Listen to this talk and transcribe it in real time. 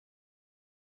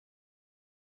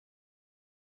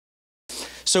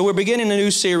So we're beginning a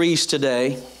new series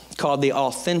today called The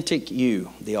Authentic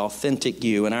You. The Authentic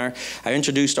You. And I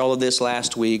introduced all of this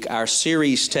last week. Our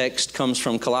series text comes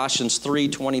from Colossians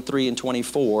 3:23 and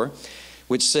 24,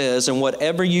 which says, "And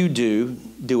whatever you do,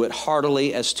 do it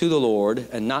heartily as to the Lord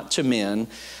and not to men,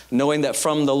 knowing that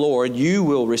from the Lord you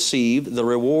will receive the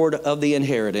reward of the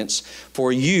inheritance,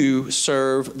 for you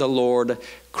serve the Lord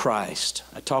Christ."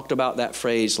 I talked about that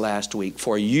phrase last week.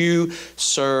 For you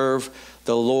serve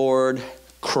the Lord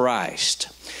Christ.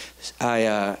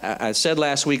 I said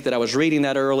last week that I was reading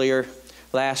that earlier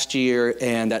last year,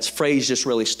 and that phrase just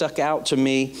really stuck out to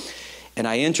me. And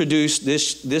I introduced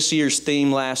this year's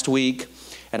theme last week,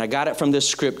 and I got it from this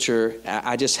scripture.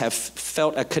 I just have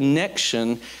felt a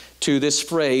connection to this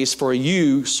phrase, for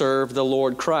you serve the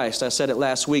Lord Christ. I said it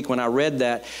last week when I read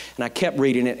that, and I kept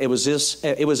reading it. It was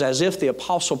as if the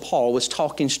Apostle Paul was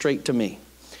talking straight to me.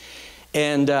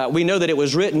 And we know that it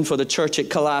was written for the church at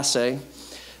Colossae.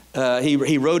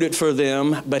 He wrote it for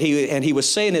them, he was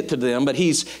saying it to them, but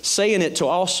he's saying it to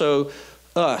also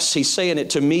us. He's saying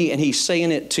it to me, and he's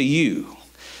saying it to you.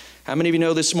 How many of you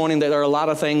know this morning that there are a lot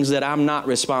of things that I'm not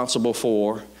responsible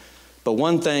for, but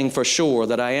one thing for sure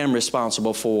that I am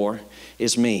responsible for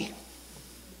is me?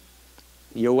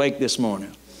 You awake this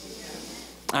morning?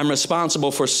 I'm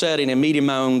responsible for setting and meeting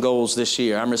my own goals this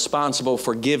year. I'm responsible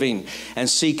for giving and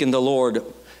seeking the Lord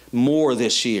more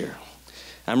this year.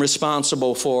 I'm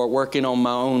responsible for working on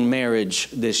my own marriage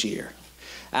this year.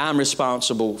 I'm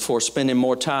responsible for spending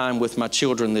more time with my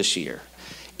children this year.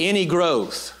 Any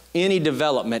growth, any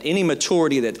development, any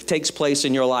maturity that takes place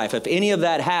in your life, if any of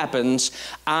that happens,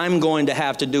 I'm going to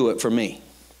have to do it for me.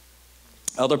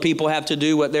 Other people have to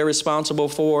do what they're responsible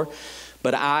for,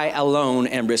 but I alone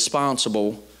am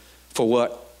responsible for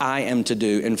what I am to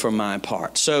do and for my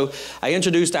part. So I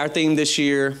introduced our theme this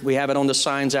year. We have it on the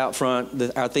signs out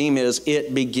front. Our theme is,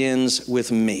 It Begins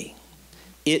With Me.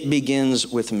 It begins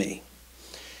with me.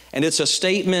 And it's a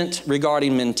statement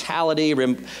regarding mentality,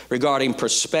 regarding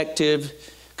perspective,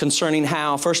 concerning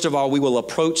how, first of all, we will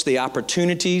approach the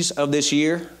opportunities of this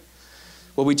year.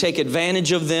 Will we take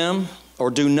advantage of them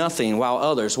or do nothing while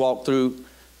others walk through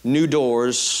new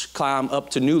doors, climb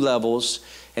up to new levels,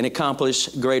 and accomplish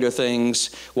greater things,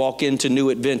 walk into new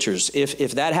adventures?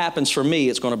 If that happens for me,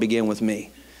 it's going to begin with me.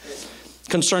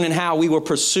 Concerning how we will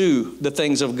pursue the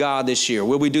things of God this year.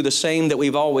 Will we do the same that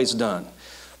we've always done?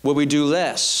 Will we do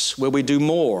less? Will we do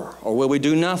more? Or will we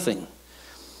do nothing?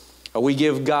 Or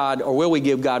will we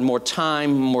give God more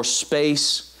time, more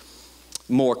space,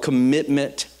 more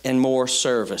commitment, and more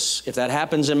service? If that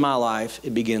happens in my life,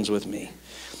 it begins with me.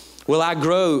 Will I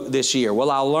grow this year?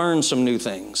 Will I learn some new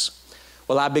things?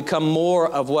 Will I become more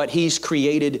of what He's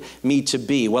created me to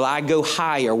be? Will I go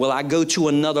higher? Will I go to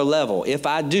another level? If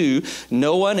I do,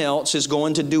 no one else is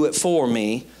going to do it for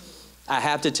me. I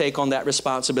have to take on that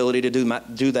responsibility to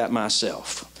do that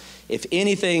myself. If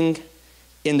anything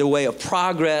in the way of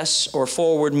progress or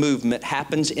forward movement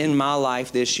happens in my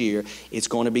life this year, it's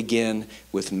going to begin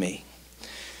with me.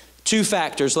 Two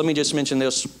factors, let me just mention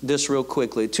this real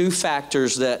quickly. Two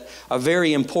factors that are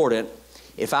very important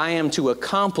if I am to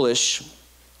accomplish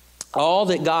all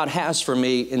that God has for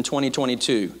me in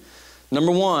 2022.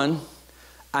 Number one,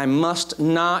 I must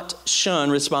not shun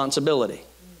responsibility.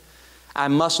 I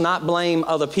must not blame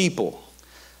other people.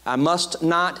 I must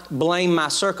not blame my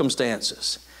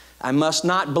circumstances. I must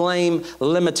not blame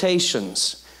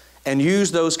limitations and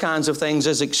use those kinds of things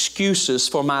as excuses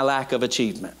for my lack of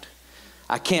achievement.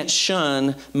 I can't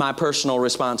shun my personal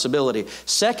responsibility.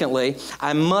 Secondly,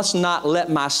 I must not let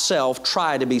myself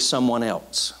try to be someone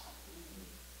else.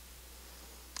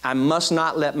 I must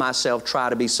not let myself try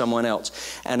to be someone else.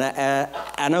 And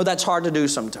I know that's hard to do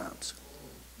sometimes.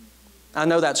 I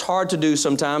know that's hard to do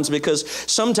sometimes because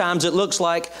sometimes it looks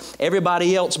like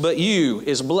everybody else but you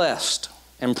is blessed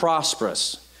and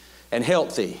prosperous and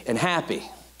healthy and happy.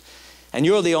 And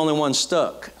you're the only one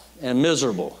stuck and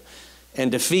miserable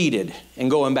and defeated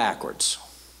and going backwards.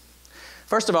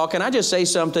 First of all, can I just say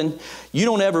something? You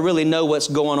don't ever really know what's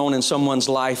going on in someone's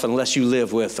life unless you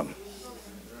live with them.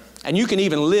 And you can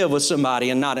even live with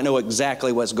somebody and not know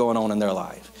exactly what's going on in their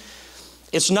life.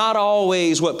 It's not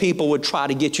always what people would try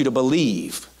to get you to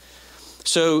believe.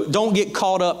 So don't get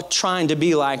caught up trying to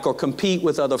be like or compete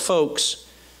with other folks.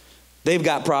 They've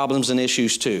got problems and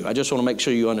issues too. I just want to make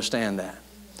sure you understand that.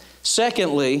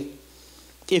 Secondly,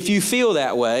 if you feel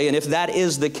that way, and if that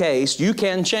is the case, you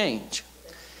can change.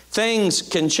 Things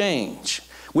can change.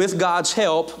 With God's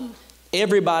help,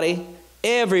 everybody,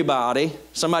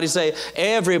 somebody say,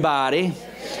 everybody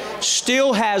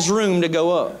still has room to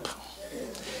go up.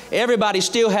 Everybody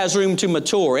still has room to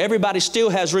mature. Everybody still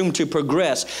has room to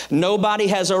progress. Nobody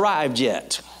has arrived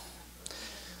yet.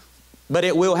 But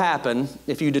it will happen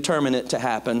if you determine it to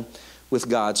happen with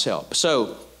God's help.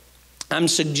 So, I'm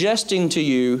suggesting to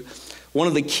you one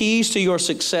of the keys to your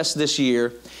success this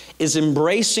year is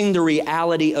embracing the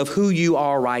reality of who you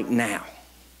are right now.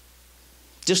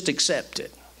 Just accept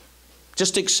it.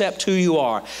 Just accept who you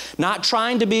are. Not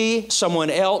trying to be someone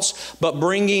else, but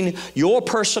bringing your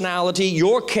personality,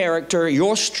 your character,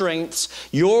 your strengths,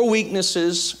 your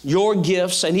weaknesses, your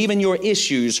gifts, and even your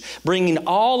issues, bringing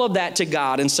all of that to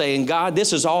God and saying, God,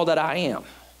 this is all that I am.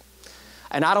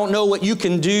 And I don't know what you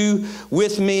can do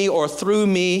with me or through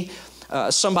me,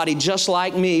 somebody just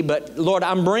like me, but Lord,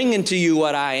 I'm bringing to you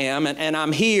what I am, and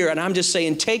I'm here, and I'm just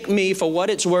saying, take me for what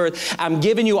it's worth. I'm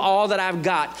giving you all that I've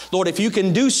got. Lord, if you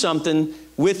can do something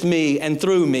with me and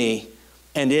through me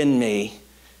and in me,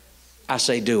 I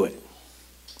say do it.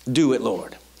 Do it,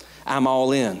 Lord. I'm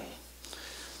all in.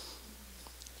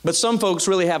 But some folks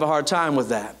really have a hard time with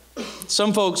that.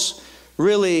 Some folks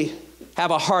really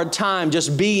have a hard time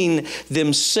just being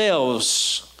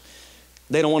themselves.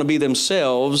 They don't want to be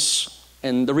themselves.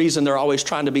 And the reason they're always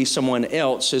trying to be someone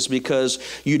else is because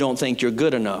you don't think you're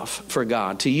good enough for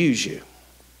God to use you.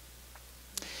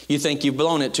 You think you've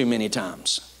blown it too many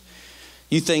times.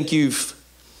 You think you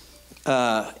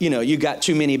got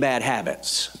too many bad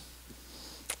habits.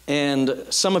 And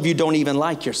some of you don't even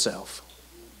like yourself.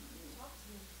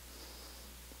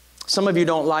 Some of you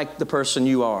don't like the person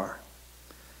you are.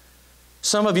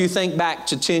 Some of you think back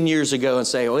to 10 years ago and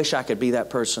say, I wish I could be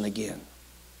that person again.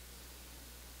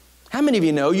 How many of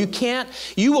you know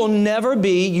you will never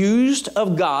be used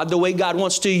of God the way God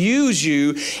wants to use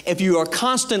you if you are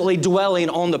constantly dwelling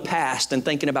on the past and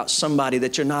thinking about somebody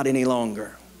that you're not any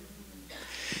longer?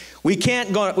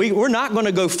 We're not going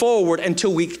to go forward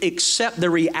until we accept the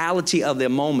reality of the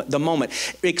moment.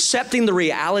 Accepting the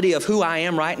reality of who I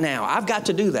am right now. I've got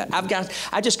to do that.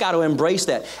 I just got to embrace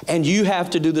that. And you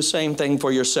have to do the same thing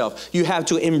for yourself. You have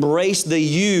to embrace the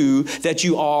you that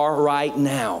you are right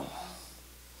now.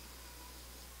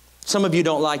 Some of you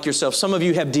don't like yourself. Some of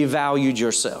you have devalued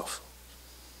yourself.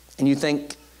 And you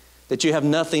think that you have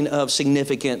nothing of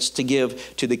significance to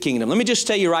give to the kingdom. Let me just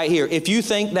tell you right here, if you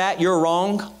think that, you're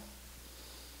wrong.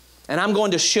 And I'm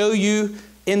going to show you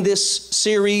in this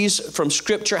series from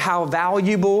Scripture how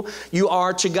valuable you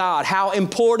are to God, how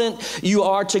important you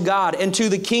are to God and to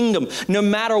the kingdom, no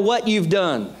matter what you've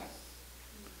done.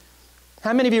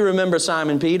 How many of you remember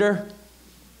Simon Peter?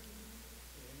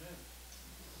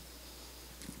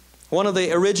 One of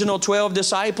the original 12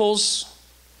 disciples.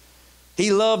 He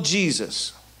loved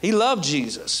Jesus. He loved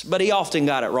Jesus, but he often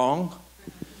got it wrong.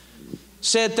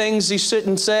 Said things he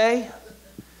shouldn't say.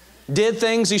 Did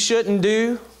things he shouldn't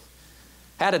do.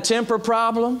 Had a temper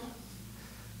problem.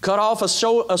 Cut off a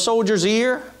soldier's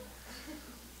ear.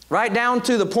 Right down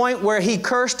to the point where he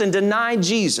cursed and denied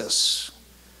Jesus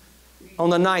on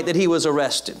the night that he was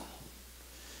arrested.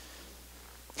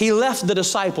 He left the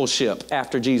discipleship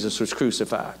after Jesus was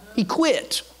crucified. He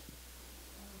quit.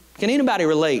 Can anybody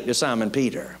relate to Simon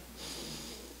Peter?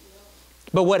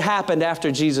 But what happened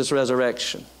after Jesus'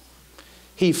 resurrection?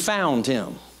 He found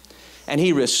him and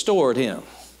he restored him.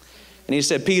 And he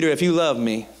said, Peter, if you love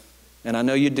me, and I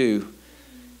know you do,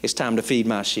 it's time to feed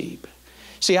my sheep.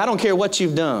 See, I don't care what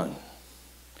you've done.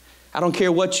 I don't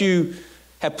care what you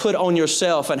have put on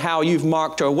yourself and how you've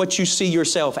marked or what you see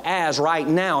yourself as right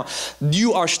now.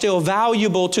 You are still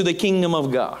valuable to the kingdom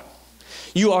of God.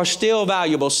 You are still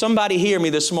valuable. Somebody hear me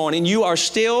this morning. You are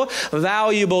still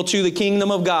valuable to the kingdom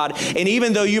of God. And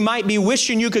even though you might be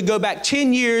wishing you could go back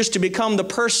 10 years to become the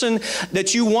person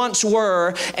that you once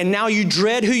were, and now you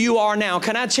dread who you are now,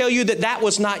 can I tell you that that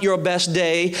was not your best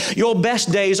day? Your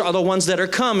best days are the ones that are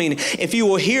coming. If you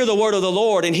will hear the word of the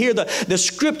Lord and hear the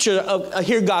scripture,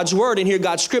 hear God's word and hear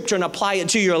God's scripture and apply it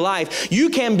to your life, you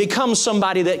can become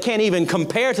somebody that can't even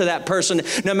compare to that person,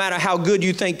 no matter how good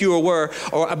you think you were,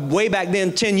 or way back then,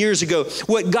 10 years ago,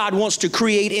 what God wants to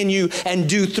create in you and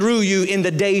do through you in the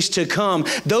days to come.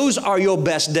 Those are your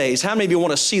best days. How many of you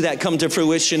want to see that come to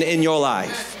fruition in your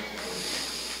life?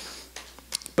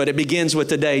 But it begins with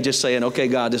today just saying, okay,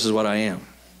 God, this is what I am.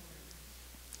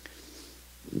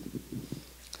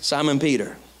 Simon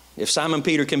Peter. If Simon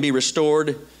Peter can be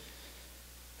restored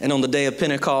and on the day of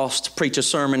Pentecost preach a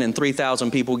sermon and 3,000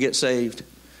 people get saved,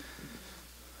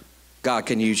 God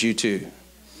can use you too.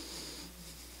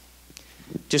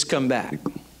 Just come back.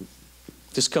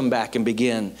 Just come back and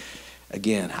begin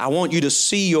again. I want you to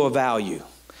see your value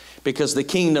because the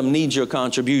kingdom needs your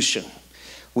contribution.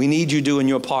 We need you doing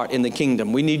your part in the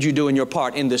kingdom. We need you doing your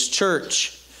part in this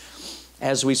church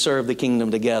as we serve the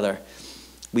kingdom together.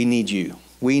 We need you.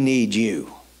 We need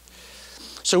you.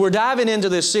 So we're diving into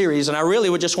this series, and I really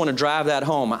would just want to drive that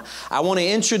home. I want to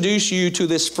introduce you to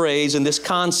this phrase and this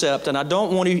concept, and I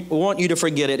don't want you to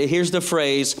forget it. Here's the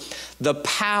phrase, the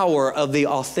power of the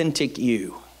authentic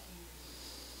you.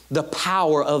 The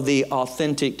power of the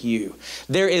authentic you.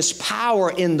 There is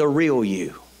power in the real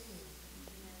you.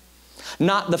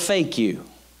 Not the fake you,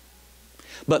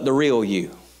 but the real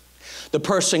you. The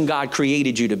person God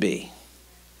created you to be.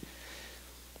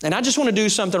 And I just want to do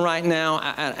something right now,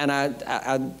 and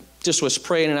I just was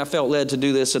praying and I felt led to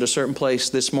do this at a certain place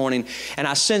this morning. And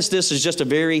I sense this is just a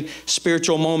very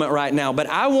spiritual moment right now. But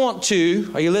I want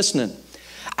to, are you listening?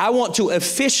 I want to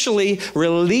officially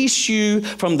release you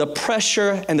from the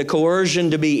pressure and the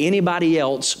coercion to be anybody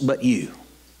else but you.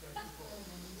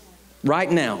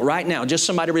 Right now, just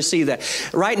somebody receive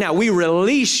that. Right now, we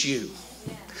release you.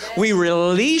 We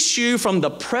release you from the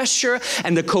pressure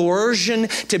and the coercion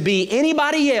to be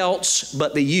anybody else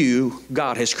but the you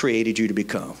God has created you to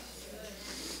become.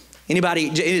 Anybody,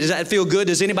 does that feel good?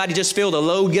 Does anybody just feel the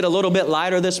load get a little bit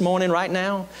lighter this morning right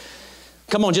now?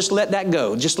 Come on, just let that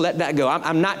go. Just let that go.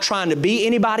 I'm not trying to be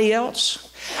anybody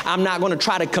else. I'm not going to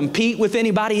try to compete with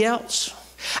anybody else.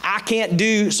 I can't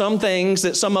do some things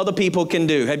that some other people can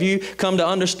do. Have you come to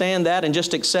understand that and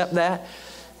just accept that?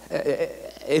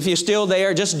 If you're still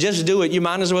there, just do it. You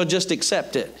might as well just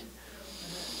accept it.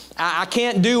 I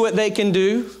can't do what they can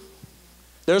do.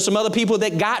 There's some other people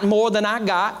that got more than I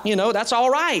got. You know, that's all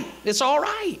right. It's all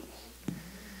right.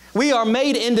 We are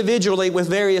made individually with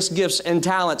various gifts and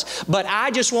talents. But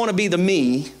I just want to be the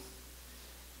me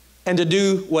and to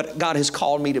do what God has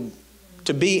called me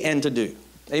to be and to do.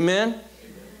 Amen?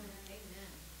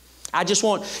 I just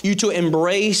want you to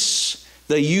embrace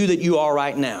the you that you are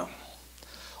right now,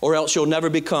 or else you'll never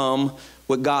become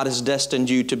what God has destined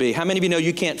you to be. How many of you know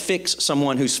you can't fix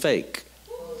someone who's fake?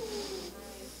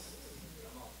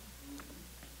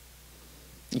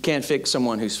 You can't fix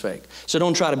someone who's fake. So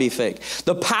don't try to be fake.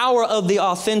 The power of the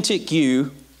authentic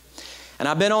you, and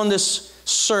I've been on this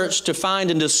search to find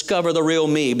and discover the real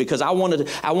me because I want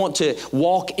to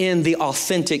walk in the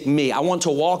authentic me. I want to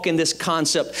walk in this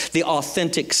concept, the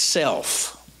authentic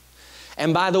self.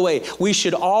 And by the way, we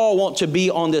should all want to be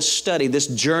on this study, this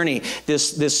journey,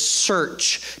 this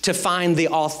search to find the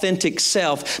authentic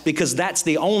self, because that's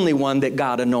the only one that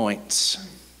God anoints.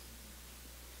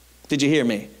 Did you hear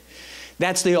me?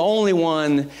 That's the only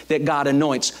one that God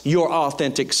anoints, your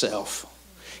authentic self.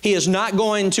 He is not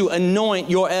going to anoint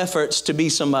your efforts to be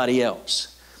somebody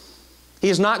else. He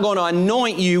is not going to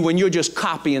anoint you when you're just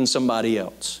copying somebody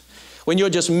else, when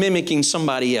you're just mimicking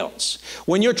somebody else,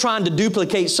 when you're trying to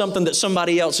duplicate something that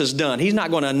somebody else has done. He's not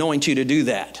going to anoint you to do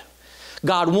that.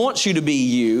 God wants you to be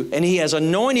you, and He has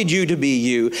anointed you to be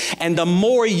you. And the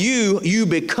more you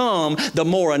become, the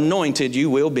more anointed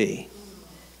you will be.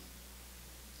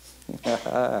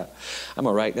 I'm going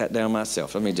to write that down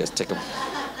myself. Let me just take a...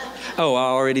 Oh, I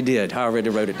already did. I already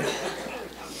wrote it down.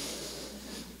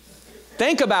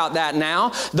 Think about that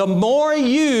now. The more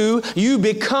you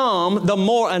become, the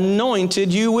more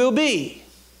anointed you will be.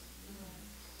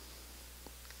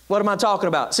 What am I talking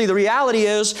about? See, the reality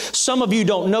is some of you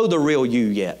don't know the real you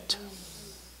yet.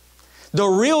 The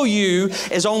real you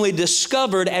is only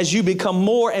discovered as you become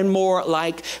more and more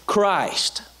like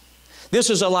Christ. This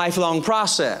is a lifelong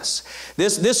process.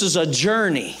 This is a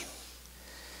journey.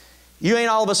 You ain't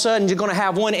all of a sudden you're going to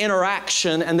have one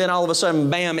interaction and then all of a sudden,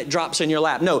 bam, it drops in your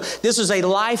lap. No, this is a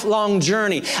lifelong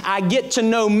journey. I get to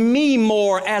know me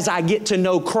more as I get to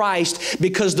know Christ,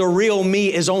 because the real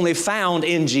me is only found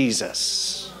in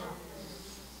Jesus.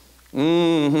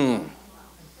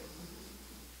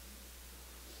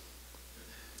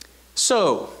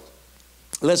 So,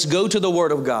 let's go to the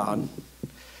Word of God.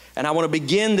 And I want to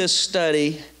begin this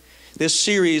study, this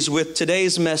series, with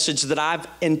today's message that I've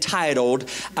entitled,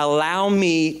 Allow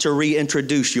Me to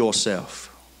Reintroduce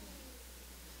Yourself.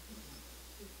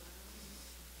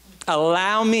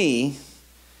 Allow me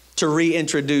to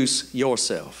reintroduce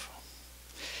yourself.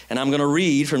 And I'm going to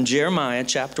read from Jeremiah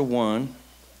chapter 1,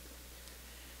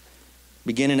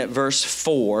 beginning at verse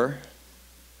 4.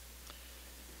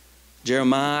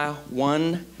 Jeremiah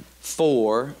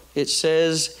 1:4. It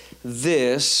says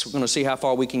this. We're going to see how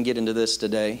far we can get into this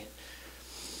today.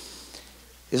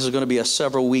 This is going to be a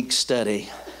several week study.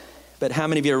 But how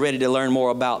many of you are ready to learn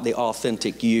more about the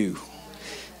authentic you?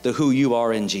 The who you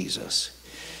are in Jesus.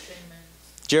 Amen.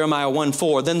 Jeremiah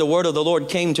 1:4. Then the word of the Lord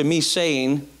came to me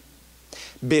saying,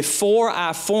 before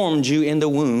I formed you in the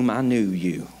womb, I knew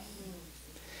you.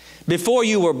 Before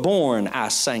you were born, I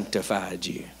sanctified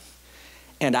you.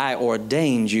 And I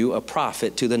ordained you a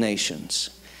prophet to the nations.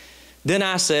 Then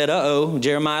I said,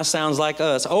 Jeremiah sounds like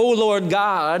us. O Lord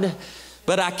God,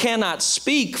 but I cannot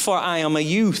speak, for I am a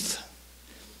youth.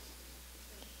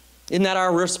 Isn't that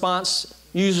our response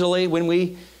usually when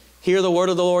we hear the word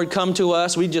of the Lord come to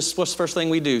us? What's the first thing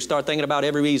we do? Start thinking about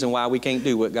every reason why we can't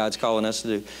do what God's calling us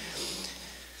to do.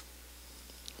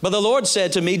 But the Lord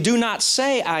said to me, do not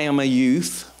say I am a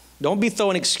youth. Don't be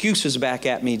throwing excuses back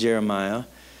at me, Jeremiah.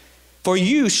 For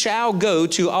you shall go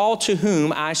to all to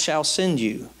whom I shall send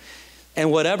you.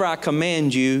 And whatever I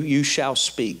command you, you shall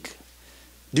speak.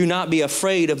 Do not be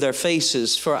afraid of their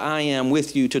faces, for I am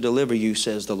with you to deliver you,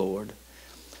 says the Lord.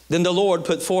 Then the Lord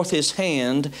put forth his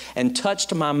hand and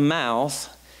touched my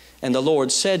mouth. And the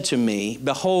Lord said to me,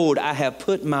 behold, I have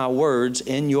put my words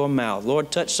in your mouth.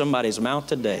 Lord, touch somebody's mouth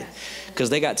today, because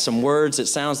they got some words that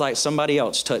sounds like somebody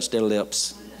else touched their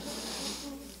lips.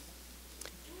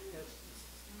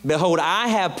 Behold, I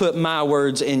have put my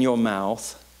words in your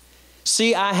mouth.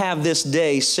 See, I have this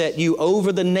day set you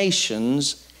over the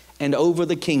nations and over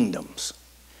the kingdoms.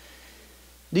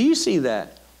 Do you see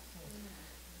that?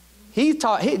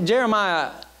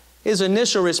 Jeremiah, his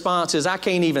initial response is, I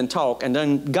can't even talk. And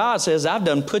then God says, I've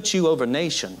done put you over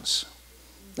nations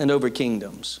and over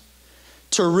kingdoms,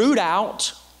 to root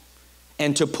out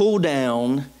and to pull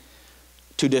down,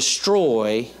 to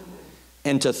destroy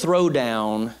and to throw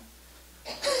down.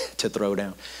 To throw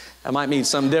down. That might mean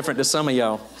something different to some of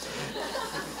y'all.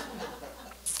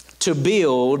 To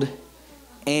build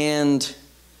and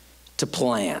to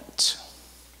plant.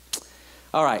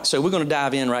 All right, so we're going to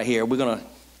dive in right here. We're going to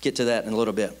get to that in a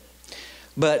little bit.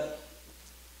 But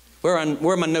where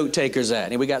are my note takers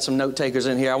at? And we got some note takers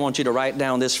in here. I want you to write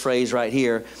down this phrase right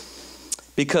here,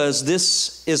 because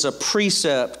this is a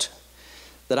precept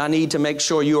that I need to make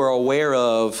sure you are aware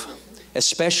of,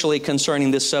 especially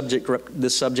concerning this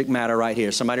subject matter right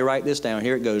here. Somebody write this down.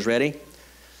 Here it goes. Ready?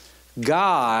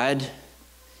 God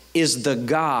is the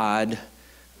God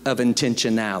of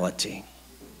intentionality.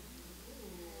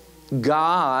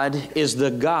 God is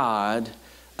the God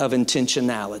of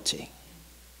intentionality.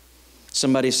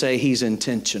 Somebody say, he's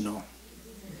intentional.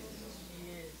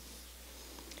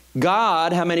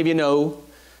 God, how many of you know,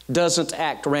 doesn't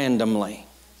act randomly.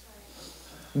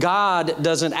 God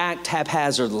doesn't act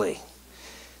haphazardly.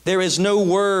 There is no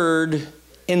word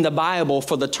in the Bible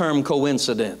for the term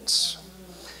coincidence.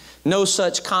 No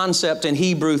such concept in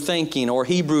Hebrew thinking or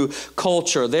Hebrew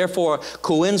culture. Therefore,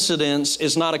 coincidence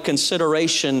is not a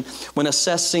consideration when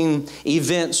assessing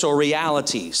events or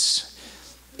realities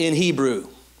in Hebrew,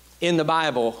 in the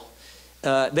Bible.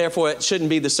 Therefore, it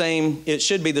shouldn't be the same. It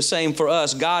should be the same for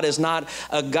us. God is not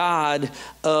a God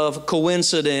of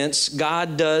coincidence.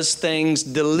 God does things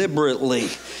deliberately.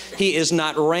 He is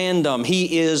not random.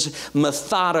 He is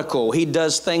methodical. He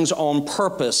does things on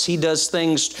purpose. He does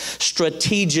things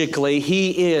strategically.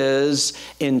 He is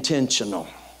intentional.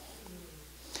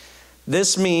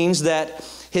 This means that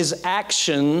his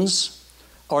actions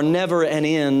are never an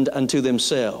end unto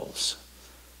themselves.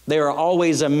 They are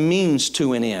always a means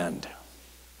to an end.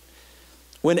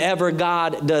 Whenever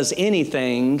God does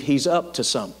anything, he's up to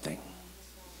something.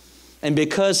 And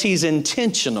because he's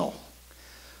intentional,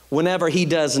 whenever he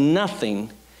does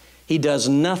nothing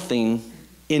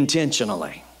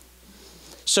intentionally.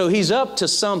 So he's up to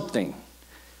something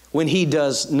when he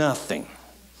does nothing.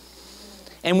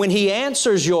 And when he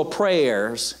answers your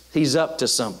prayers, he's up to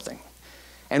something.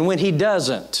 And when he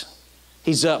doesn't,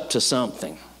 he's up to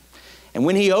something. And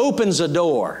when he opens a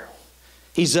door,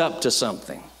 he's up to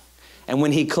something. And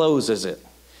when he closes it,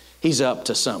 he's up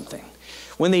to something.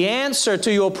 When the answer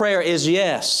to your prayer is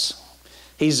yes,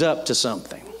 he's up to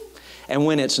something. And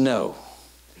when it's no,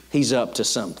 he's up to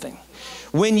something.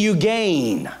 When you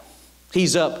gain,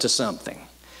 he's up to something.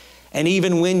 And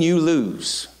even when you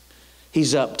lose,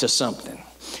 he's up to something.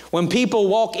 When people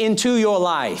walk into your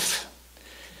life,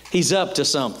 he's up to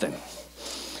something.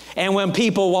 And when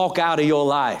people walk out of your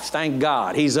life, thank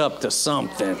God, he's up to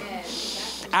something.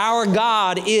 Our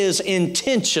God is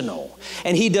intentional,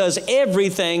 and he does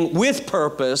everything with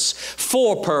purpose,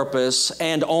 for purpose,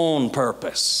 and on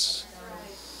purpose.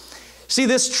 See,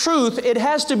 this truth, it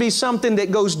has to be something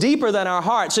that goes deeper than our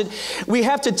hearts. We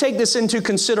have to take this into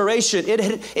consideration.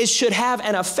 It should have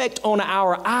an effect on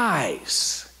our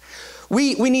eyes.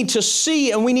 We need to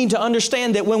see and we need to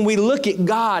understand that when we look at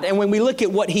God and when we look at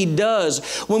what he does,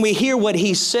 when we hear what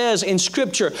he says in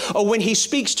Scripture, or when he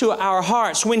speaks to our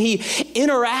hearts, when he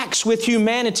interacts with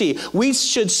humanity, we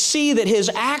should see that his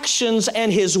actions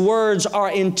and his words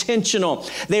are intentional.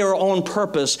 They are on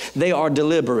purpose. They are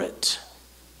deliberate.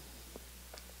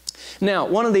 Now,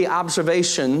 one of the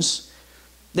observations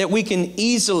that we can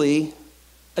easily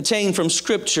attain from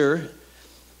Scripture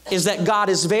is that God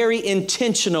is very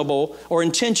intentional,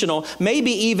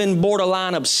 maybe even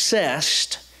borderline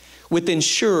obsessed with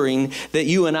ensuring that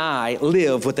you and I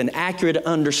live with an accurate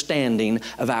understanding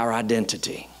of our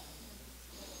identity.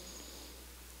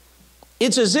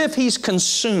 It's as if He's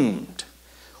consumed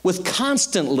with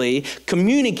constantly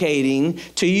communicating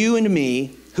to you and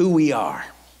me who we are.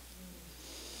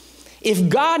 If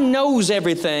God knows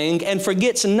everything and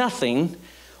forgets nothing,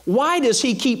 why does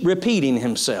He keep repeating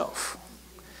Himself?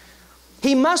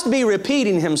 He must be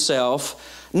repeating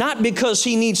Himself not because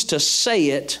He needs to say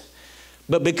it,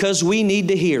 but because we need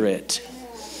to hear it.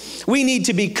 We need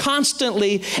to be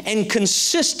constantly and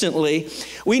consistently,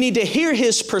 we need to hear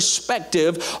His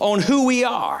perspective on who we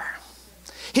are.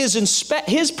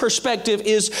 His perspective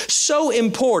is so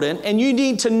important, and you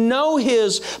need to know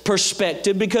His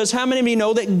perspective, because how many of you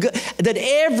know that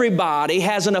everybody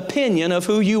has an opinion of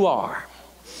who you are?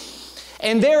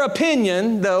 And their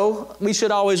opinion, though, we should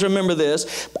always remember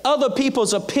this, other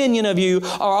people's opinion of you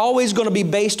are always going to be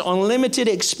based on limited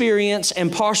experience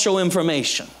and partial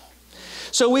information.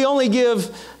 So we only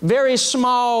give very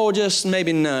small, just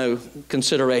maybe no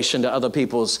consideration to other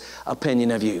people's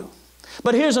opinion of you.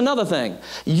 But here's another thing.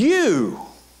 You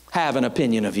have an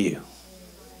opinion of you.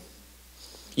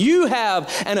 You have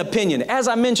an opinion. As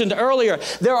I mentioned earlier,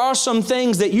 there are some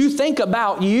things that you think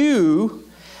about you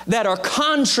that are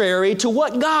contrary to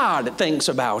what God thinks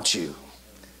about you.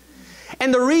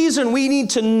 And the reason we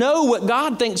need to know what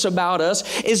God thinks about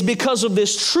us is because of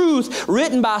this truth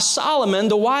written by Solomon,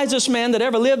 the wisest man that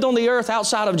ever lived on the earth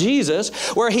outside of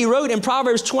Jesus, where he wrote in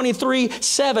Proverbs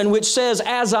 23:7, which says,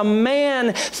 "As a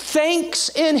man thinks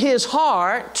in his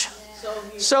heart,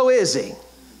 so is he."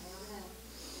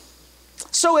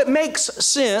 So it makes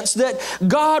sense that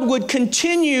God would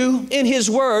continue in His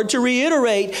Word to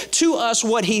reiterate to us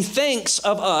what He thinks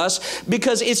of us,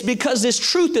 because it's because this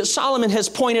truth that Solomon has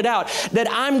pointed out, that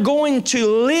I'm going to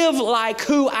live like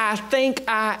who I think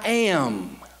I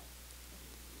am.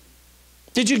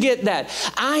 Did you get that?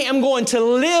 I am going to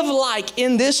live like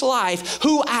in this life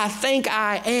who I think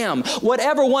I am.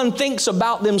 Whatever one thinks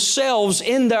about themselves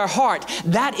in their heart,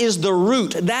 that is the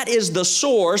root, that is the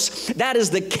source, that is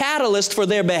the catalyst for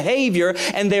their behavior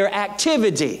and their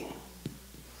activity.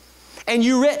 And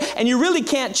you really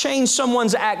can't change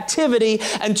someone's activity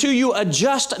until you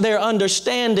adjust their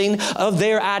understanding of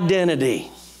their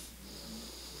identity.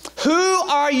 Who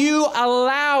are you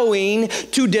allowing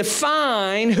to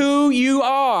define who you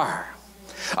are?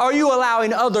 Are you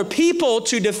allowing other people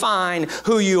to define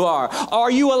who you are?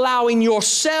 Are you allowing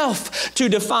yourself to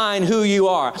define who you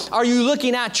are? Are you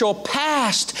looking at your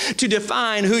past to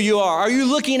define who you are? Are you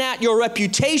looking at your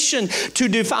reputation to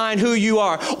define who you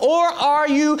are? Or are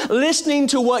you listening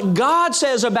to what God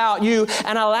says about you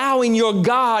and allowing your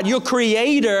God, your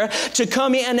Creator, to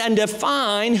come in and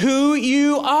define who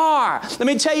you are? Let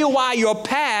me tell you why your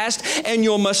past and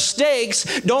your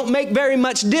mistakes don't make very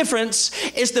much difference.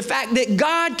 It's the fact that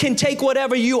God can take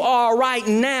whatever you are right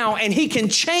now, and He can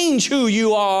change who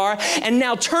you are and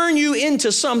now turn you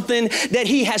into something that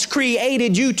He has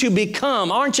created you to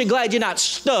become. Aren't you glad you're not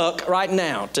stuck right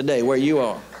now, today, where you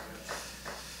are?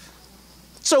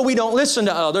 So we don't listen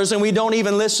to others, and we don't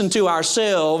even listen to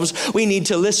ourselves. We need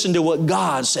to listen to what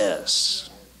God says.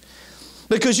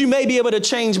 Because you may be able to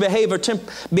change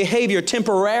behavior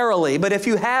temporarily, but if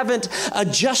you haven't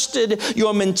adjusted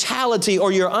your mentality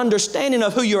or your understanding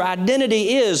of who your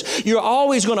identity is, you're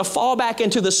always going to fall back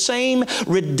into the same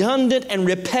redundant and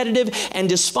repetitive and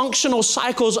dysfunctional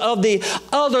cycles of the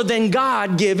other than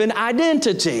God-given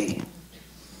identity.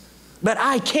 But if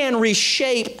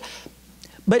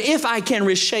I can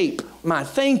reshape my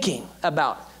thinking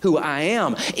about who I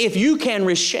am, if you can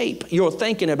reshape your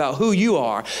thinking about who you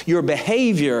are, your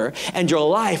behavior and your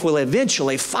life will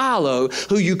eventually follow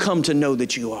who you come to know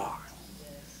that you are.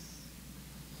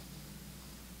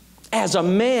 As a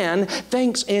man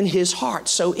thinks in his heart,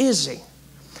 so is he.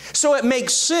 So it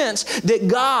makes sense that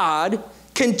God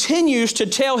continues to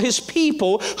tell His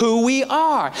people who we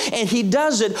are. And He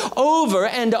does it over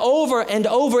and over and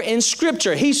over in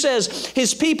Scripture. He says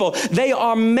His people, they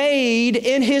are made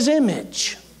in His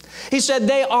image. He said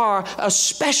they are a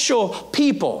special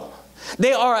people.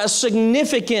 They are a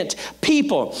significant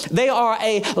people. They are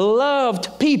a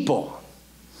loved people.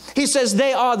 He says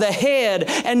they are the head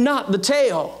and not the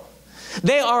tail.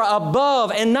 They are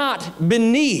above and not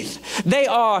beneath. They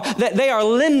are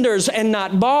lenders and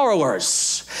not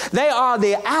borrowers. They are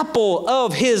the apple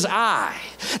of His eye.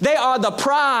 They are the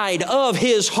pride of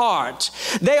His heart.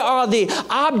 They are the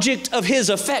object of His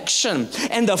affection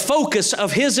and the focus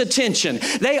of His attention.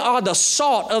 They are the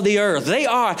salt of the earth. They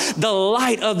are the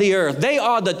light of the earth. They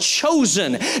are the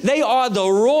chosen. They are the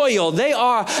royal. They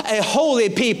are a holy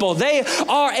people. They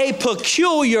are a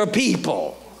peculiar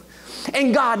people.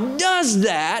 And God does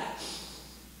that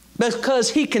because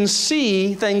He can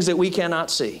see things that we cannot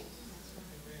see.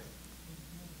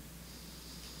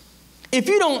 If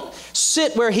you don't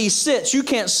sit where He sits, you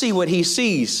can't see what He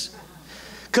sees.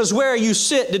 Because where you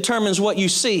sit determines what you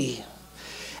see.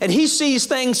 And He sees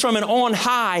things from an on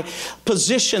high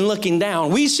position looking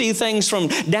down. We see things from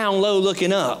down low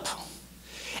looking up.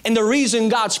 And the reason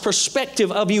God's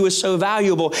perspective of you is so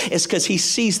valuable is because He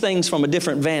sees things from a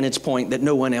different vantage point that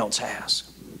no one else has.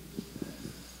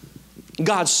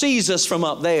 God sees us from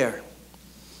up there.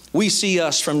 We see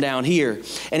us from down here.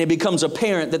 And it becomes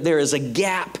apparent that there is a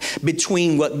gap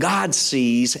between what God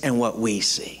sees and what we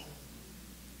see.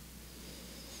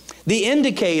 The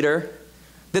indicator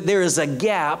that there is a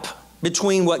gap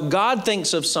between what God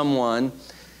thinks of someone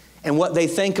and what they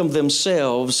think of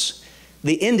themselves,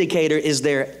 the indicator is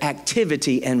their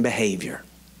activity and behavior.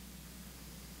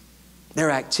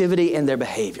 Their activity and their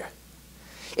behavior.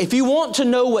 If you want to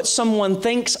know what someone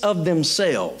thinks of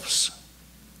themselves,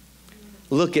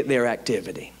 look at their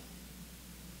activity.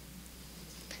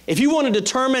 If you want to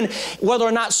determine whether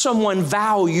or not someone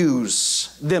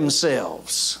values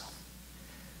themselves,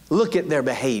 look at their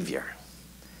behavior.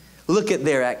 Look at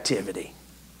their activity.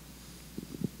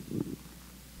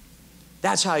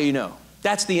 That's how you know.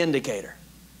 That's the indicator.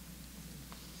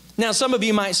 Now, some of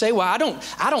you might say, well, I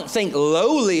don't think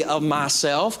lowly of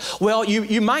myself. Well,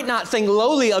 you might not think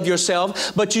lowly of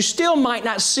yourself, but you still might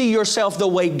not see yourself the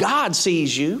way God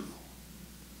sees you.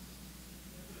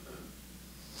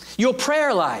 Your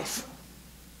prayer life,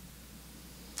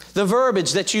 the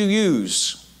verbiage that you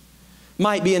use,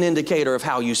 might be an indicator of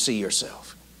how you see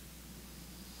yourself.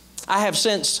 I have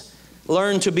since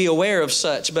learned to be aware of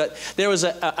such, but there was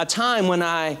a time when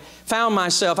I found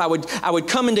myself, I would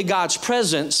come into God's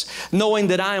presence knowing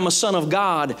that I am a son of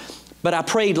God, but I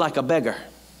prayed like a beggar.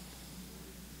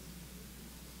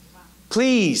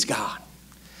 Please, God,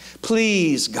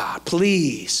 please, God,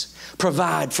 please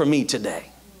provide for me today.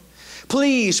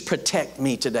 Please protect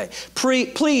me today.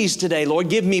 Please today, Lord,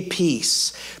 give me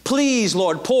peace. Please,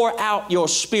 Lord, pour out your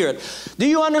Spirit. Do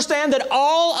you understand that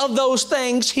all of those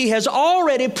things He has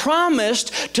already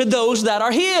promised to those that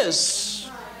are His?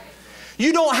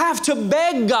 You don't have to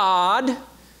beg God.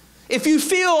 If you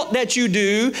feel that you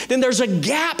do, then there's a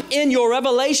gap in your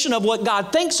revelation of what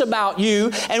God thinks about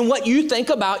you and what you think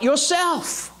about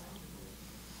yourself.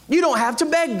 You don't have to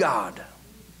beg God.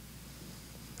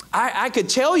 I could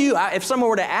tell you, if someone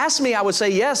were to ask me, I would say,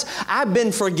 yes, I've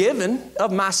been forgiven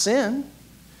of my sin.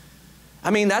 I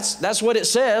mean, that's what it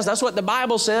says. That's what the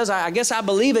Bible says. I guess I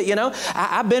believe it, you know.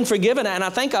 I've been forgiven, and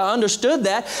I think I understood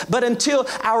that. But until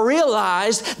I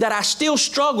realized that I still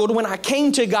struggled when I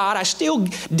came to God, I still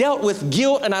dealt with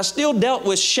guilt, and I still dealt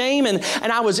with shame, and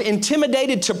I was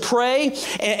intimidated to pray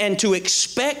and to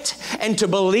expect and to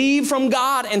believe from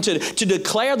God and to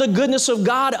declare the goodness of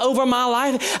God over my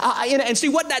life. And see,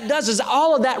 what that does is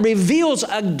all of that reveals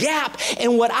a gap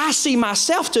in what I see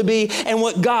myself to be and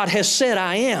what God has said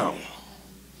I am.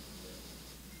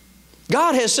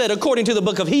 God has said, according to the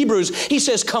book of Hebrews, He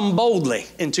says, come boldly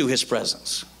into His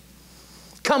presence.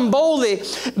 Come boldly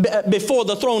before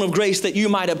the throne of grace that you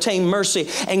might obtain mercy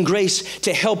and grace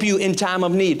to help you in time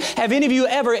of need. Have any of you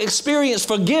ever experienced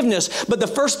forgiveness, but the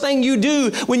first thing you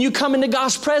do when you come into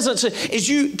God's presence is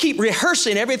you keep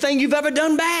rehearsing everything you've ever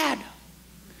done bad?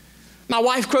 My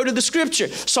wife quoted the scripture,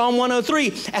 Psalm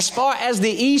 103, as far as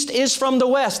the east is from the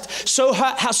west, so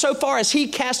far as He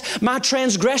cast my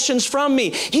transgressions from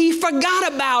me. He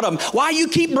forgot about them. Why you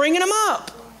keep bringing them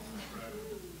up?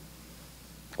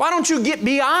 Why don't you get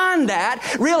beyond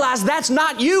that, realize that's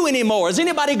not you anymore? Is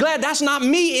anybody glad that's not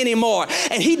me anymore?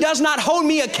 And He does not hold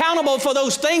me accountable for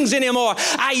those things anymore.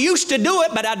 I used to do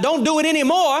it, but I don't do it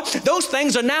anymore. Those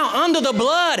things are now under the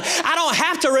blood. I don't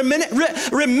have to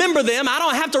remember them. I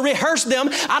don't have to rehearse them.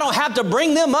 I don't have to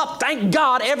bring them up. Thank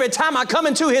God every time I come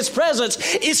into His presence,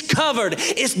 it's covered.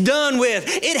 It's done with.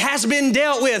 It has been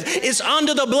dealt with. It's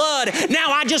under the blood. Now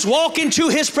I just walk into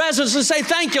His presence and say,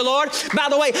 thank you, Lord. By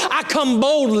the way, I come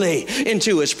boldly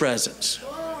into His presence.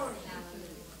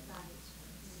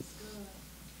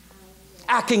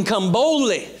 I can come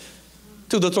boldly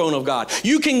to the throne of God.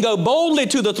 You can go boldly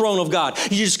to the throne of God.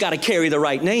 You just got to carry the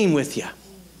right name with you.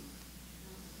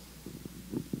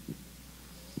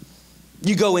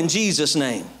 You go in Jesus'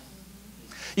 name.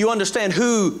 You understand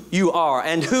who you are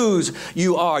and whose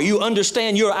you are. You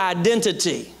understand your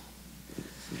identity.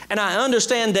 And I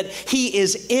understand that He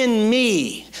is in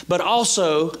me, but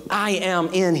also I am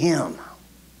in Him.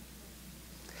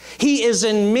 He is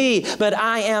in me, but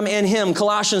I am in Him.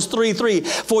 Colossians 3:3,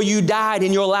 for you died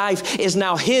and your life is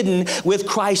now hidden with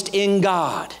Christ in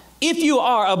God. If you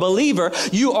are a believer,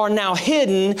 you are now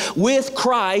hidden with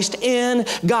Christ in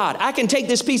God. I can take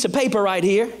this piece of paper right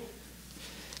here.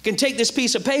 I can take this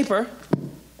piece of paper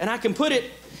and I can put it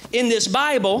in this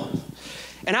Bible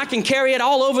and I can carry it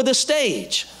all over the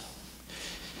stage.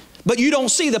 But you don't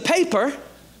see the paper,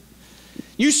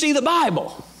 you see the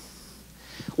Bible.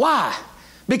 Why?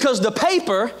 Because the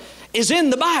paper is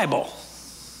in the Bible.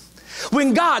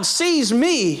 When God sees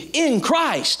me in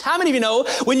Christ, how many of you know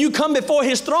when you come before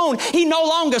His throne, He no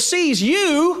longer sees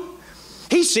you,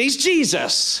 He sees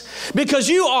Jesus. Because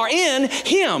you are in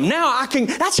Him. Now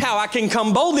that's how I can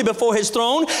come boldly before His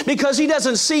throne, because He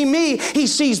doesn't see me, He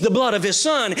sees the blood of His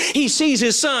Son. He sees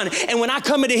His Son. And when I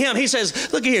come into Him, He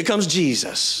says, look, here comes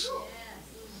Jesus.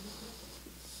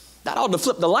 That ought to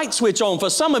flip the light switch on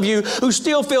for some of you who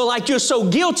still feel like you're so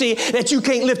guilty that you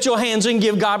can't lift your hands and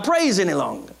give God praise any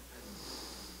longer.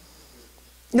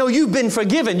 No, you've been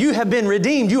forgiven. You have been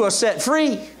redeemed. You are set free.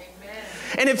 Amen.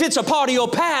 And if it's a part of your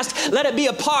past, let it be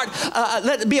a part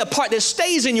that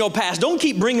stays in your past. Don't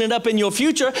keep bringing it up in your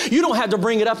future. You don't have to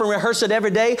bring it up and rehearse it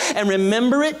every day and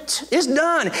remember it. It's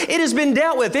done. It has been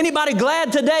dealt with. Anybody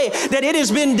glad today that it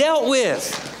has been dealt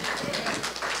with?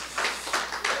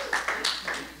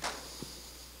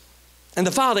 And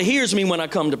the Father hears me when I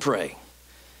come to pray.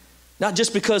 Not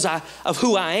just because of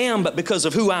who I am, but because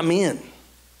of who I'm in.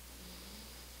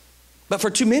 But for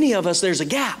too many of us, there's a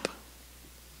gap.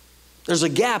 There's a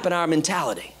gap in our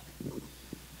mentality.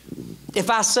 If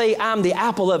I say I'm the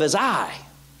apple of His eye,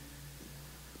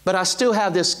 but I still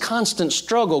have this constant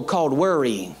struggle called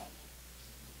worrying.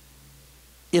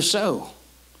 If so,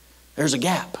 there's a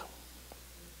gap.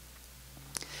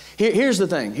 Here's the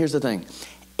thing.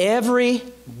 Every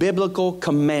biblical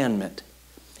commandment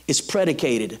is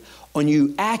predicated on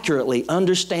you accurately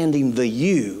understanding the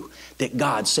you that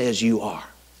God says you are.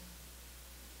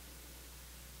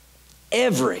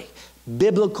 Every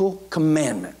biblical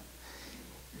commandment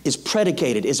is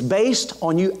predicated, is based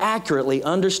on you accurately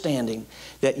understanding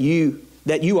that you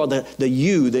are the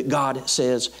you that God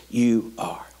says you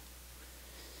are.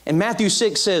 And Matthew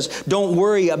 6 says, don't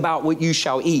worry about what you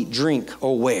shall eat, drink,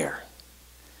 or wear.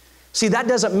 See, that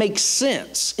doesn't make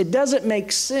sense. It doesn't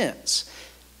make sense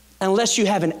unless you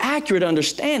have an accurate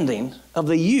understanding of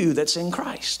the you that's in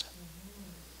Christ.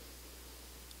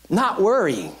 Not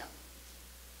worrying.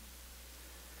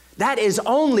 That is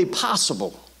only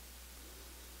possible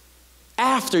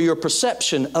after your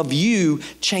perception of you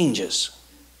changes.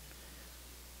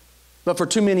 But for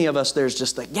too many of us, there's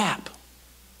just that gap.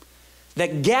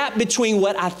 That gap between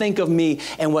what I think of me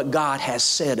and what God has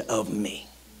said of me.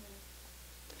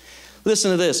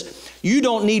 Listen to this. You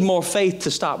don't need more faith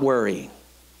to stop worrying.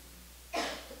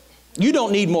 You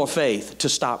don't need more faith to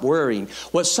stop worrying.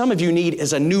 What some of you need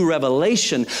is a new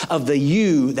revelation of the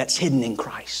you that's hidden in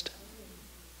Christ.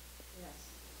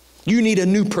 You need a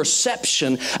new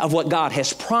perception of what God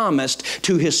has promised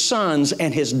to His sons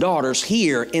and His daughters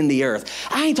here in the earth.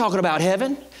 I ain't talking about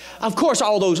heaven. Of course,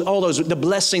 all those, the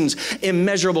blessings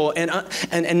immeasurable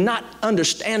and not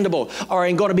understandable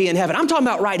are going to be in heaven. I'm talking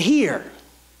about right here.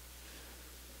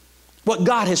 What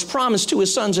God has promised to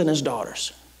His sons and His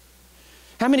daughters.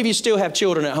 How many of you still have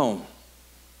children at home?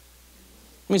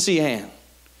 Let me see your hand.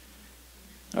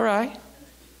 All right.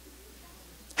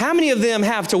 How many of them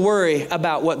have to worry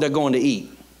about what they're going to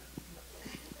eat?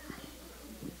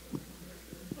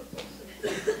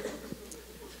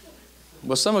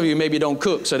 Well, some of you maybe don't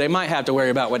cook, so they might have to worry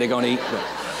about what they're going to eat.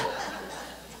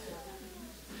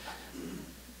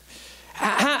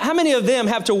 How many of them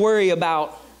have to worry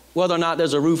about whether or not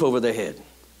there's a roof over their head?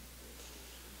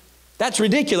 That's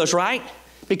ridiculous, right?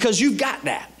 Because you've got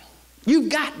that. You've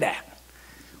got that.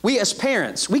 We as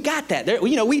parents, we got that.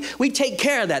 We take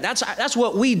care of that. That's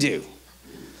what we do.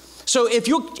 So if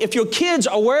your kids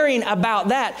are worrying about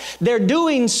that, they're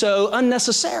doing so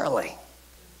unnecessarily.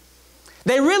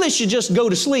 They really should just go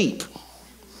to sleep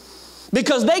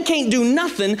because they can't do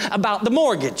nothing about the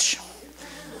mortgage.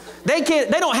 They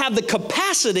don't have the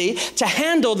capacity to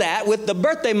handle that with the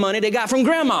birthday money they got from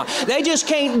grandma. They just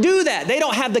can't do that. They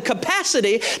don't have the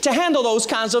capacity to handle those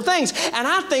kinds of things. And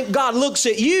I think God looks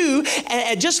at you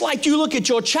and just like you look at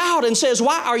your child and says,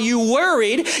 why are you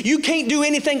worried? You can't do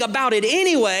anything about it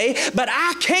anyway, but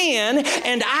I can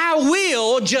and I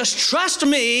will. Just trust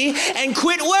me and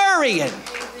quit worrying.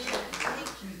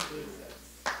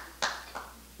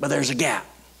 But there's a gap.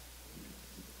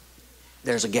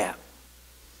 There's a gap.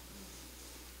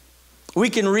 We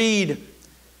can read,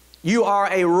 you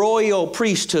are a royal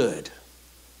priesthood.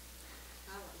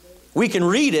 We can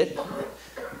read it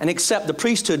and accept the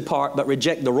priesthood part, but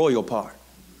reject the royal part.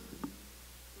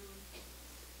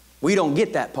 We don't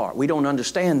get that part. We don't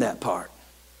understand that part.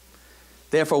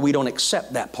 Therefore, we don't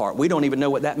accept that part. We don't even know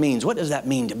what that means. What does that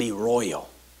mean to be royal?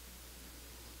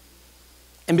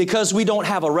 And because we don't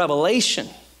have a revelation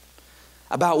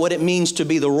about what it means to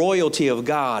be the royalty of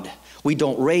God, we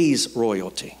don't raise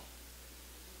royalty.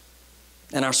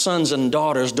 And our sons and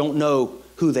daughters don't know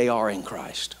who they are in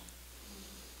Christ.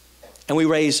 And we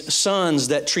raise sons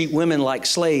that treat women like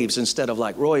slaves instead of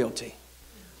like royalty.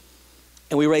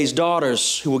 And we raise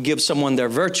daughters who will give someone their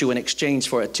virtue in exchange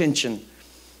for attention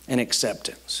and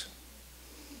acceptance.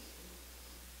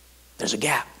 There's a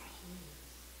gap.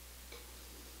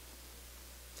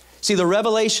 See, the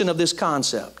revelation of this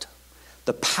concept,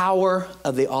 the power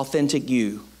of the authentic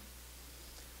you,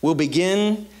 will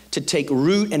begin to take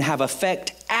root and have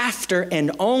effect after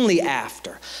and only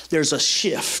after there's a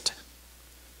shift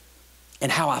in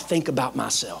how I think about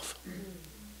myself.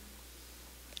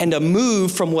 And a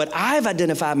move from what I've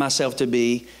identified myself to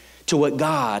be to what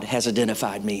God has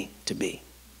identified me to be.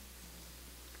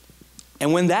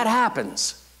 And when that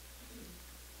happens,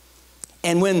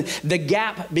 and when the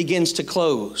gap begins to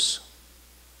close,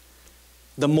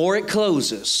 the more it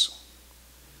closes,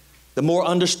 the more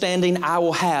understanding I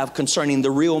will have concerning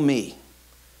the real me.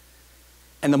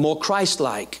 And the more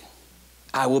Christ-like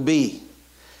I will be.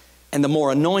 And the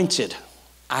more anointed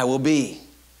I will be.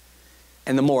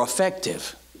 And the more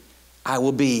effective I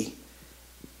will be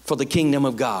for the kingdom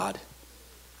of God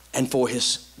and for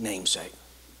His name's sake.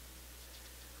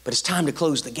 But it's time to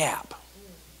close the gap.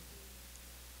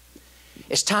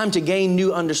 It's time to gain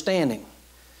new understanding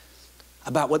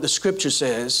about what the Scripture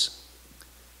says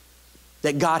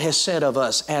that God has said of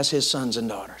us as His sons and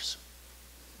daughters.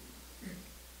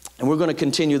 And we're going to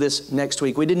continue this next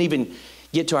week. We didn't even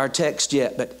get to our text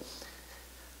yet, but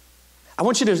I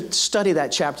want you to study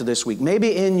that chapter this week.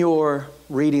 Maybe in your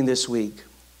reading this week,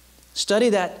 study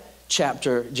that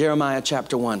chapter, Jeremiah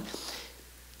chapter 1.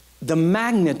 The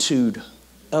magnitude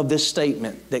of this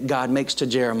statement that God makes to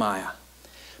Jeremiah.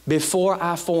 Before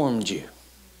I formed you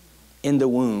in the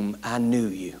womb, I knew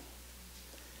you.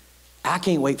 I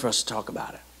can't wait for us to talk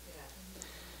about it.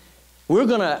 We're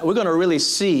gonna really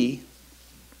see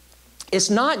it's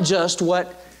not just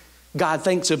what God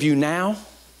thinks of you now.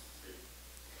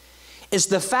 It's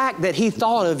the fact that He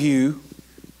thought of you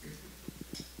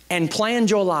and planned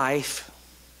your life,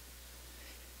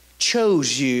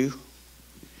 chose you,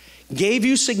 gave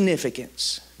you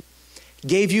significance,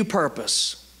 gave you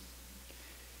purpose.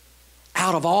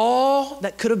 Out of all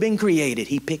that could have been created,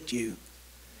 He picked you.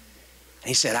 And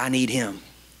He said, I need him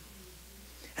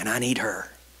and I need her.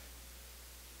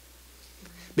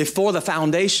 Before the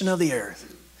foundation of the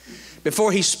earth,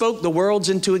 before He spoke the worlds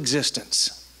into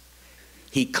existence,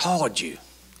 He called you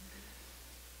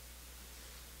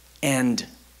and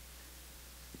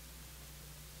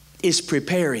is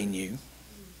preparing you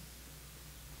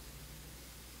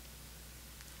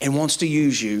and wants to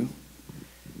use you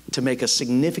to make a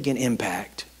significant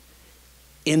impact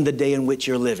in the day in which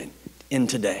you're living, in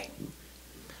today,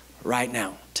 right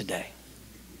now, today.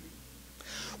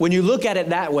 When you look at it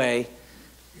that way,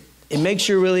 it makes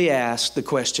you really ask the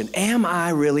question, am I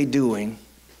really doing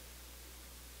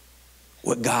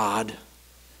what God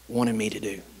wanted me to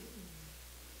do?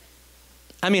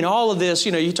 I mean, all of this,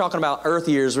 you know, you're talking about earth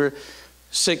years, we're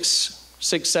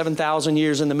 7,000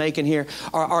 years in the making here.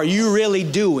 Are you really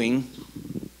doing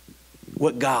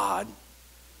what God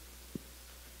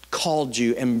called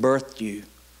you and birthed you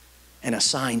and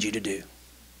assigned you to do?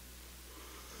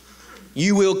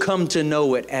 You will come to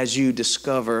know it as you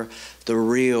discover the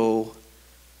real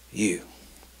you.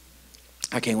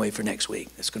 I can't wait for next week.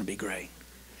 It's going to be great.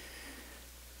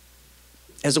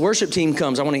 As the worship team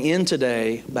comes, I want to end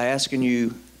today by asking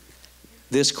you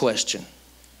this question.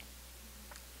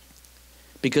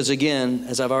 Because again,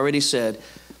 as I've already said,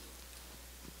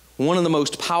 one of the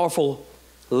most powerful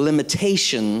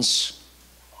limitations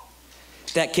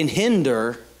that can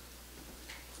hinder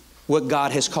what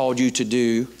God has called you to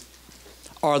do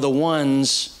are the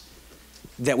ones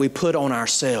that we put on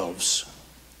ourselves.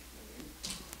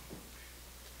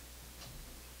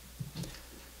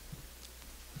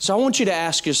 So I want you to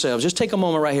ask yourselves, just take a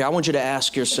moment right here. I want you to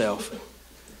ask yourself,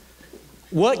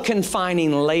 what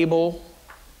confining label,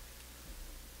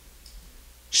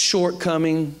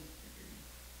 shortcoming,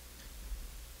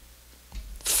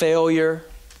 failure,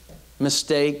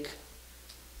 mistake,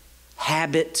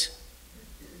 habit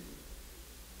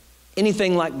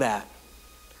anything like that.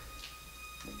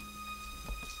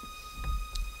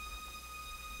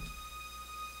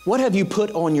 What have you put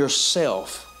on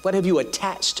yourself? What have you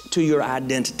attached to your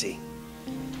identity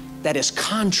that is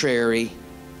contrary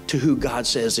to who God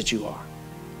says that you are?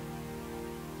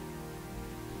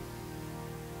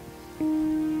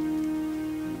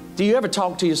 Do you ever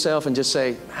talk to yourself and just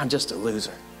say, I'm just a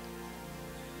loser?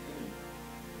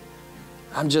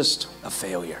 I'm just a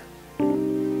failure.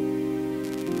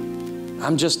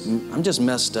 I'm just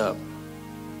messed up.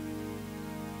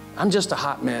 I'm just a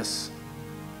hot mess.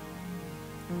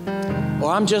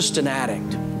 Or I'm just an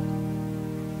addict.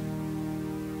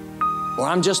 Or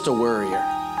I'm just a worrier.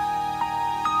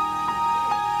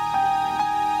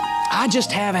 I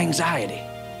just have anxiety.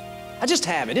 I just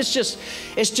have it. It's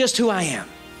just who I am.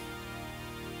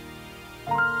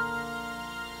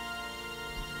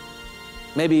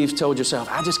 Maybe you've told yourself,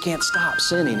 I just can't stop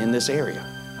sinning in this area.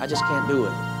 I just can't do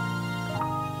it.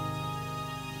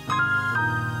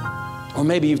 Or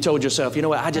maybe you've told yourself, you know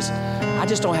what, I just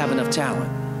don't have enough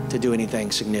talent to do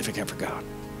anything significant for God.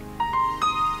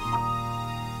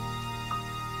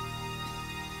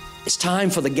 It's time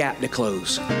for the gap to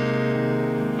close.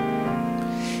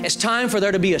 It's time for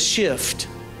there to be a shift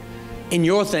in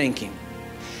your thinking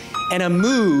and a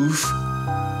move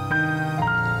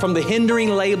from the hindering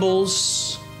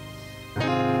labels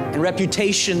and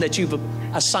reputation that you've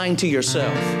assigned to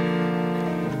yourself.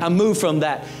 A move from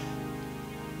that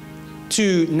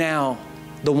to now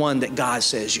the one that God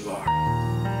says you are.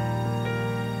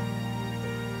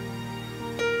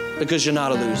 Because you're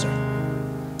not a loser.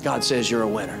 God says you're a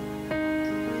winner.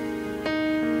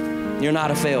 You're not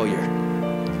a failure.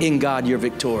 In God, you're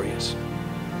victorious.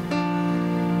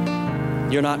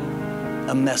 You're not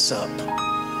a mess up.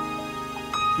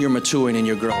 You're maturing and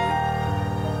you're growing.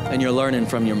 And you're learning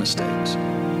from your mistakes.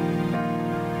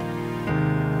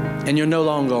 And you're no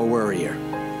longer a worrier.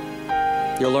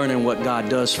 You're learning what God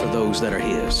does for those that are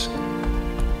His.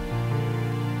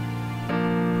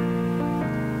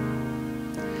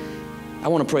 I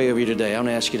want to pray over you today. I want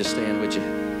to ask you to stand, would you,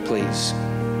 please?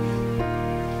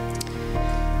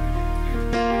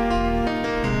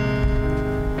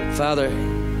 Father,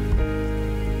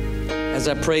 as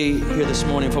I pray here this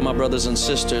morning for my brothers and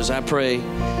sisters, I pray,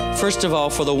 first of all,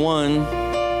 for the one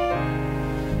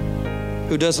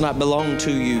who does not belong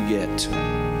to you yet.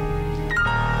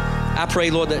 I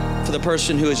pray, Lord, that for the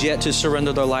person who is yet to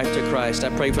surrender their life to Christ, I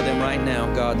pray for them right now,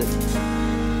 God, that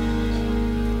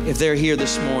if they're here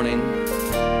this morning,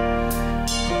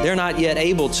 they're not yet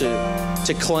able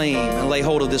to claim and lay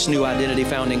hold of this new identity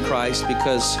found in Christ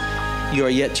because you are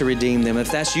yet to redeem them.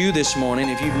 If that's you this morning,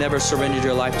 if you've never surrendered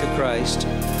your life to Christ,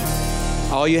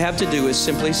 all you have to do is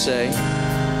simply say,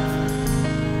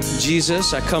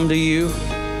 Jesus, I come to you.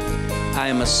 I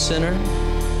am a sinner.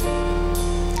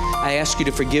 I ask you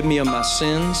to forgive me of my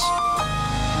sins.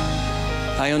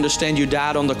 I understand you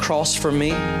died on the cross for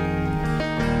me.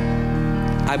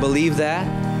 I believe that.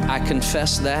 I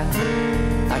confess that.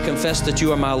 I confess that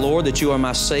you are my Lord, that you are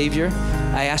my Savior.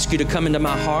 I ask you to come into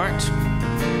my heart.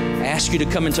 I ask you to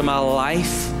come into my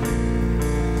life,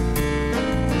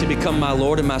 to become my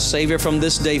Lord and my Savior. From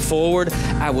this day forward,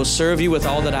 I will serve you with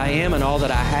all that I am and all that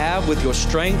I have, with your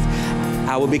strength.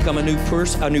 I will become a new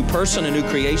person, a new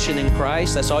creation in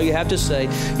Christ. That's all you have to say.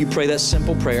 You pray that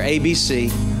simple prayer,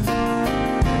 ABC.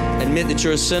 Admit that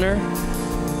you're a sinner.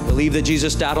 Believe that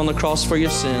Jesus died on the cross for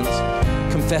your sins.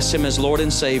 Confess Him as Lord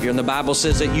and Savior. And the Bible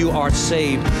says that you are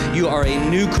saved. You are a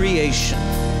new creation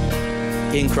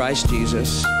in Christ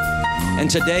Jesus. And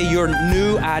today your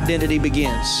new identity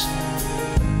begins.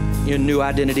 Your new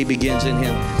identity begins in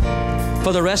Him.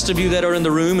 For the rest of you that are in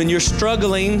the room and you're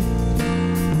struggling,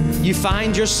 you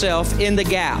find yourself in the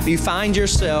gap. You find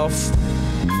yourself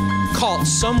caught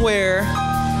somewhere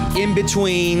in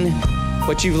between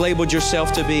what you've labeled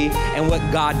yourself to be and what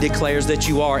God declares that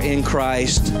you are in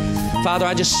Christ. Father,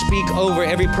 I just speak over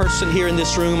every person here in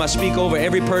this room. I speak over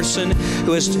every person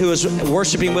who is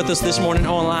worshiping with us this morning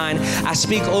online. I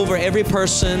speak over every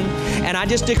person, and I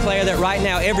just declare that right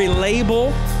now, every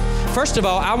label, first of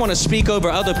all, I want to speak over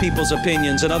other people's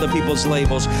opinions and other people's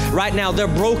labels. Right now, they're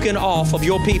broken off of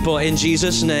your people in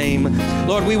Jesus' name.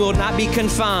 Lord, we will not be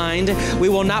confined. We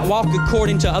will not walk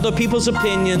according to other people's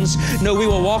opinions. No, we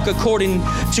will walk according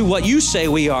to what you say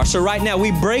we are. So right now,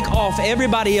 we break off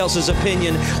everybody else's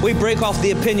opinion. We break off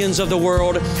the opinions of the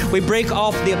world. We break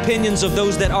off the opinions of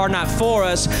those that are not for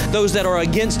us, those that are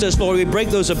against us, Lord. We break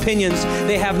those opinions.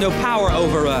 They have no power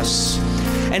over us.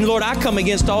 And Lord, I come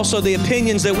against also the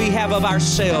opinions that we have of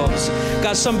ourselves.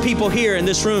 God, some people here in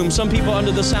this room, some people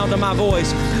under the sound of my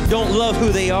voice don't love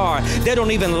who they are. They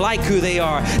don't even like who they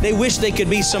are. They wish they could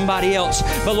be somebody else.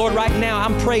 But Lord, right now,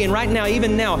 I'm praying right now,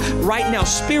 even now, right now,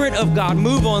 Spirit of God,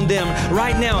 move on them.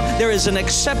 Right now, there is an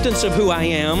acceptance of who I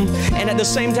am. And at the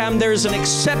same time, there is an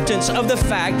acceptance of the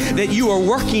fact that you are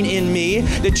working in me,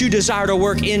 that you desire to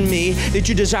work in me, that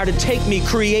you desire to take me,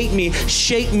 create me,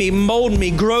 shape me, mold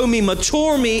me, grow me,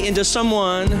 mature me into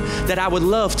someone that I would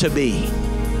love to be.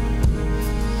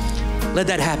 Let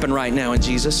that happen right now in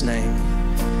Jesus' name.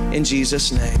 In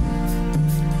Jesus' name.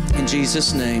 In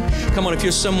Jesus' name. Come on, if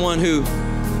you're someone who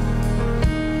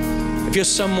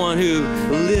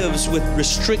lives with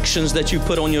restrictions that you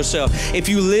put on yourself, if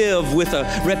you live with a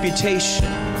reputation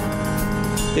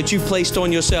that you placed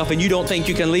on yourself and you don't think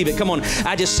you can leave it, come on,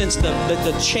 I just sense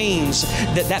the chains,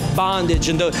 that bondage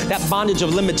and that bondage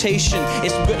of limitation,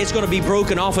 it's going to be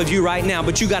broken off of you right now,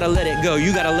 but you got to let it go.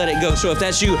 You got to let it go. So if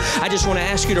that's you, I just want to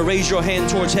ask you to raise your hand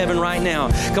towards heaven right now.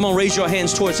 Come on, raise your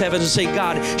hands towards heaven and say,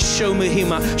 God, show me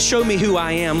who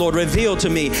I am. Lord, reveal to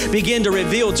me. Begin to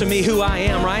reveal to me who I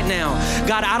am right now.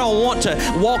 God, I don't want to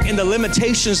walk in the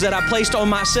limitations that I placed on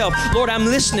myself. Lord, I'm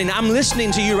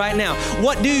listening to you right now.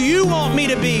 What do you want me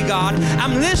to be, God?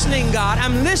 I'm listening, God.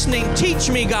 I'm listening. Teach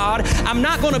me, God. I'm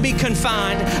not going to be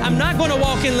confined. I'm not going to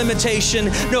walk in limitation.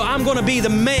 No, I'm going to be the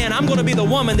man. I'm going to be the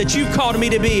woman that you've called me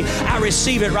to be. I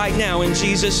receive it right now in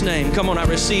Jesus' name. Come on, I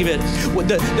receive it.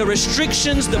 The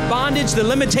restrictions, the bondage, the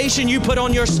limitation you put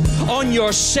on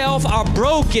yourself are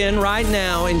broken right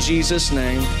now in Jesus'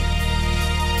 name.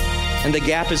 And the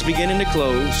gap is beginning to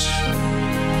close.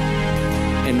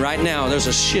 And right now, there's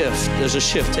a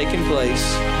shift taking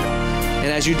place. And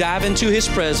as you dive into His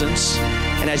presence,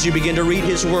 and as you begin to read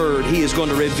His Word, He is going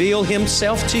to reveal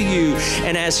Himself to you.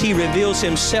 And as He reveals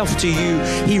Himself to you,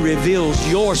 He reveals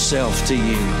yourself to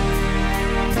you.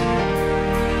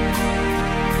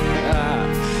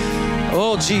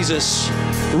 Oh, Jesus,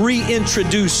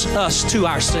 reintroduce us to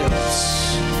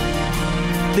ourselves.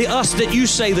 The us that you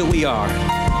say that we are.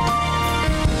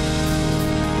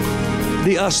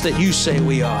 The us that you say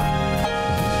we are.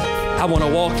 I want to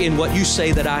walk in what you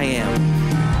say that I am.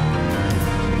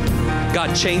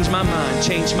 God, change my mind,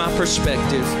 change my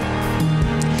perspective.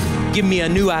 Give me a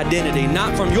new identity,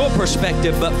 not from your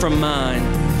perspective, but from mine.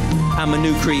 I'm a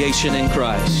new creation in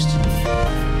Christ.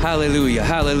 Hallelujah,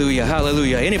 hallelujah,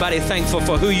 hallelujah. Anybody thankful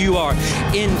for who you are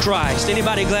in Christ?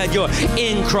 Anybody glad you're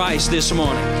in Christ this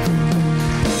morning?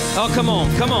 Oh, come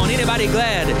on. Anybody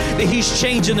glad that He's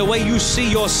changing the way you see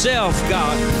yourself,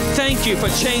 God? Thank you for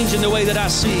changing the way that I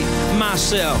see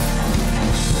myself.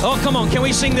 Oh, come on. Can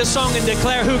we sing this song and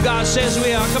declare who God says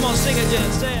we are? Come on, sing it,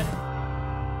 Jen. Say it.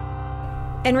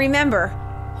 And remember,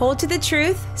 hold to the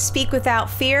truth, speak without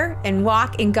fear, and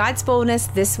walk in God's boldness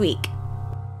this week.